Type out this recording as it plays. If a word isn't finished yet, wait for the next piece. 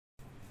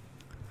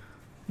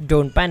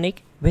Don't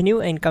panic when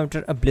you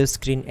encounter a blue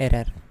screen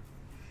error.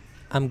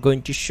 I'm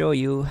going to show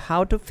you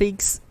how to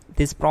fix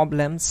this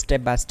problem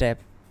step by step.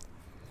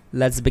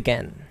 Let's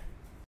begin.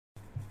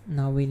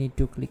 Now we need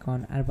to click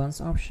on advanced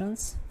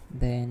options,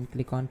 then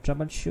click on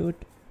troubleshoot.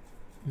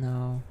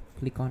 Now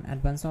click on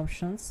advanced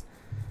options,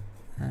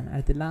 and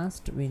at the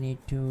last we need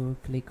to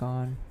click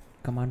on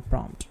command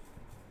prompt.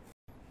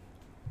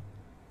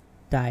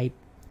 Type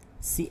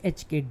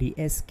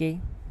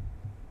chkdsk/f/r:"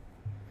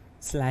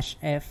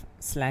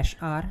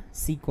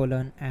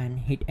 and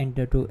hit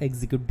enter to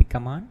execute the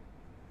command.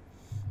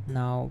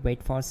 Now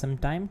wait for some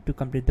time to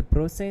complete the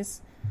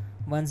process.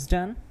 Once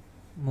done,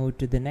 move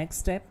to the next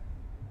step.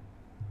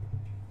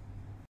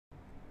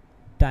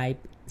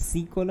 Type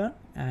C:"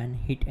 and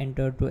hit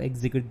enter to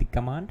execute the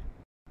command.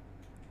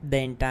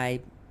 Then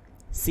type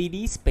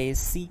cd space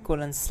C:/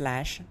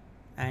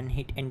 and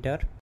hit enter.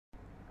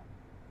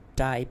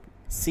 Type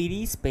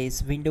cd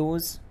space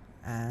Windows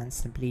and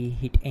simply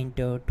hit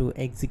enter to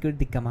execute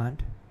the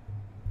command.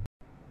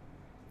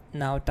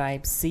 Now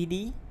type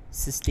cd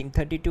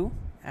system32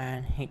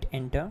 and hit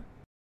enter.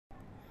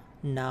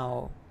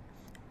 Now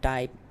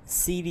type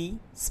cd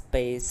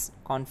space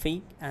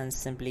config and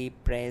simply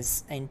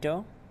press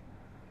enter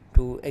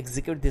to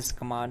execute this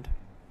command.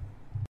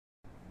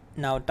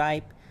 Now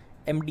type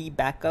md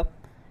backup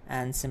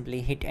and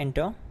simply hit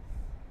enter.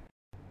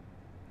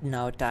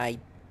 Now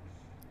type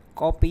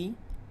copy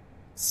 ***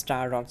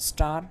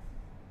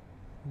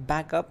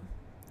 backup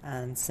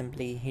and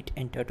simply hit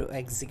enter to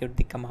execute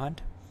the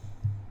command.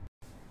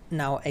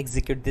 Now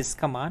execute this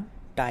command.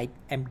 Type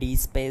md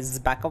space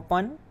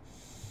backup1,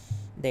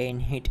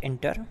 then hit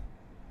enter.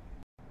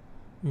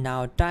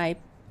 Now type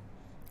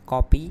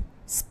copy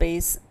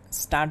space ***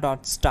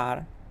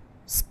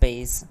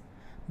 space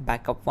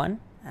backup1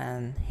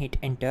 and hit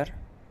enter.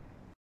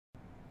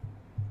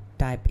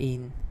 Type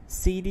in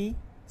cd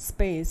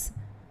space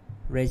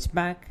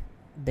regback,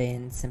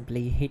 then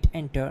simply hit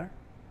enter.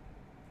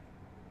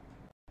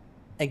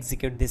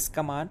 Execute this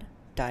command.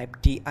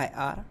 Type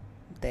dir,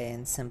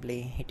 then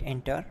simply hit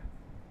enter.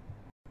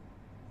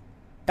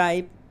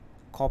 Type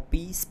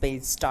copy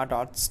space ***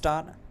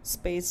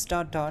 space ..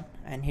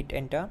 and hit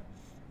enter.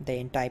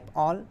 Then type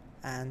all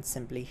and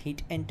simply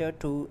hit enter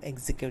to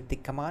execute the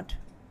command.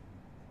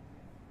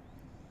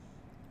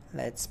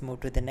 Let's move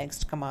to the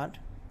next command.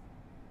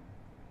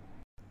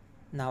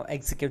 Now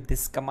execute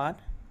this command.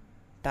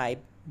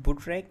 Type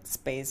bootrec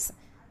space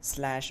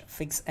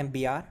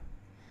 /fixmbr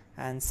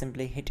and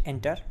simply hit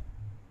enter.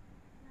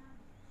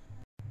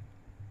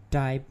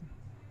 Type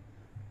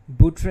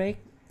bootrec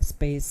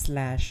space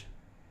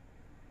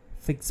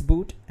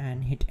 /fixboot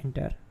and hit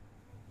enter.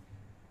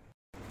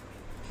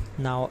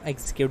 Now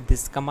execute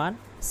this command.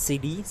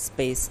 cd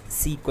space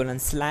C:/.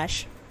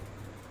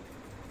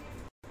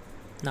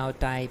 Now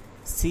type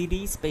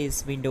cd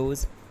space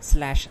Windows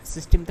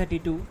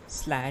 /system32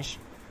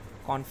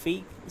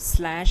 /config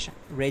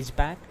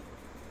 /regback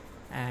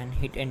and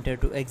hit enter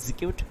to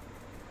execute.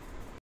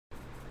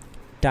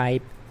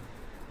 Type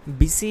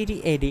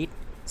bcd edit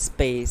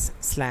space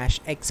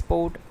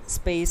 /export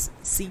space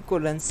C:/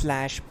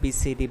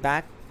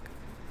 /bcd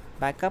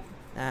backup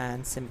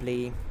and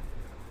simply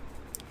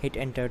hit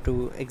enter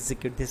to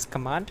execute this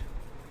command.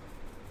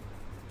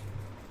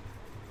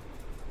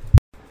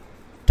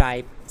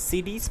 Type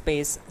cd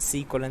space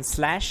C:/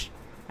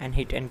 and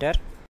hit enter.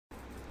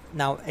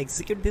 Now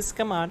execute this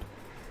command.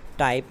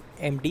 Type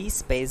md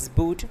space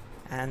boot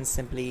and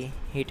simply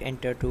hit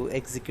enter to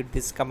execute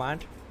this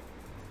command.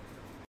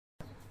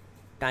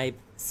 Type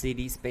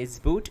cd space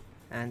boot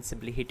and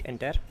simply hit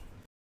enter.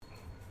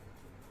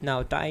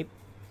 Now type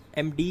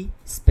md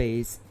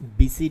space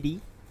bcd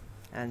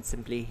and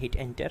simply hit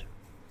enter.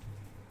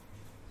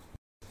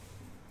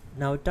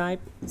 Now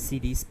type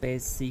cd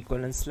space C:/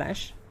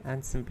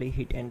 and simply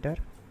hit enter.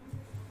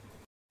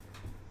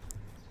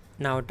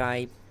 Now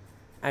type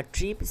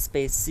attrib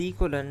space C:/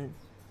 -boot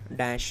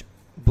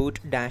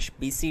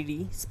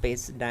 -bcd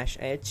space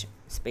 -h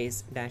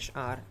space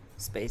 -r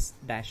space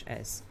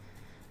 -s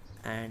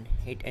and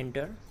hit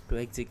enter to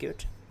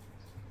execute.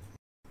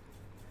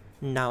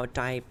 Now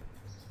type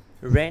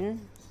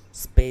ren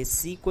space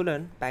C:/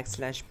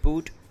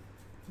 \boot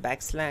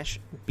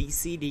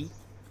 \bcd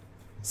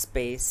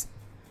space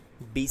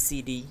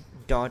bcd.old,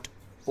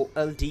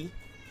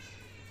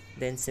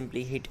 then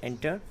simply hit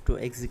enter to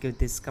execute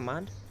this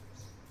command.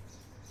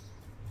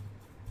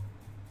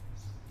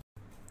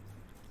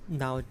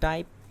 Now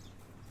type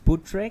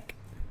bootrec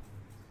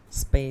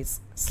space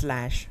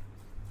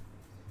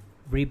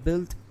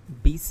 /rebuild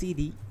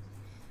bcd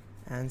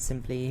and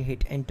simply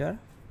hit enter.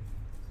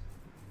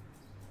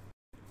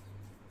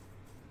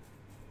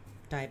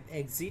 Type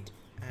exit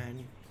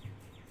and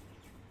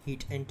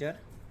hit enter.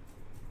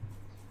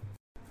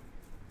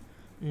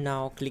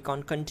 Now click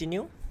on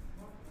continue.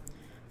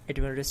 It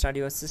will restart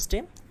your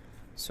system.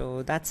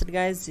 So that's it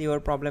guys, your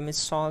problem is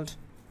solved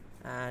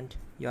and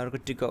you are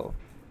good to go.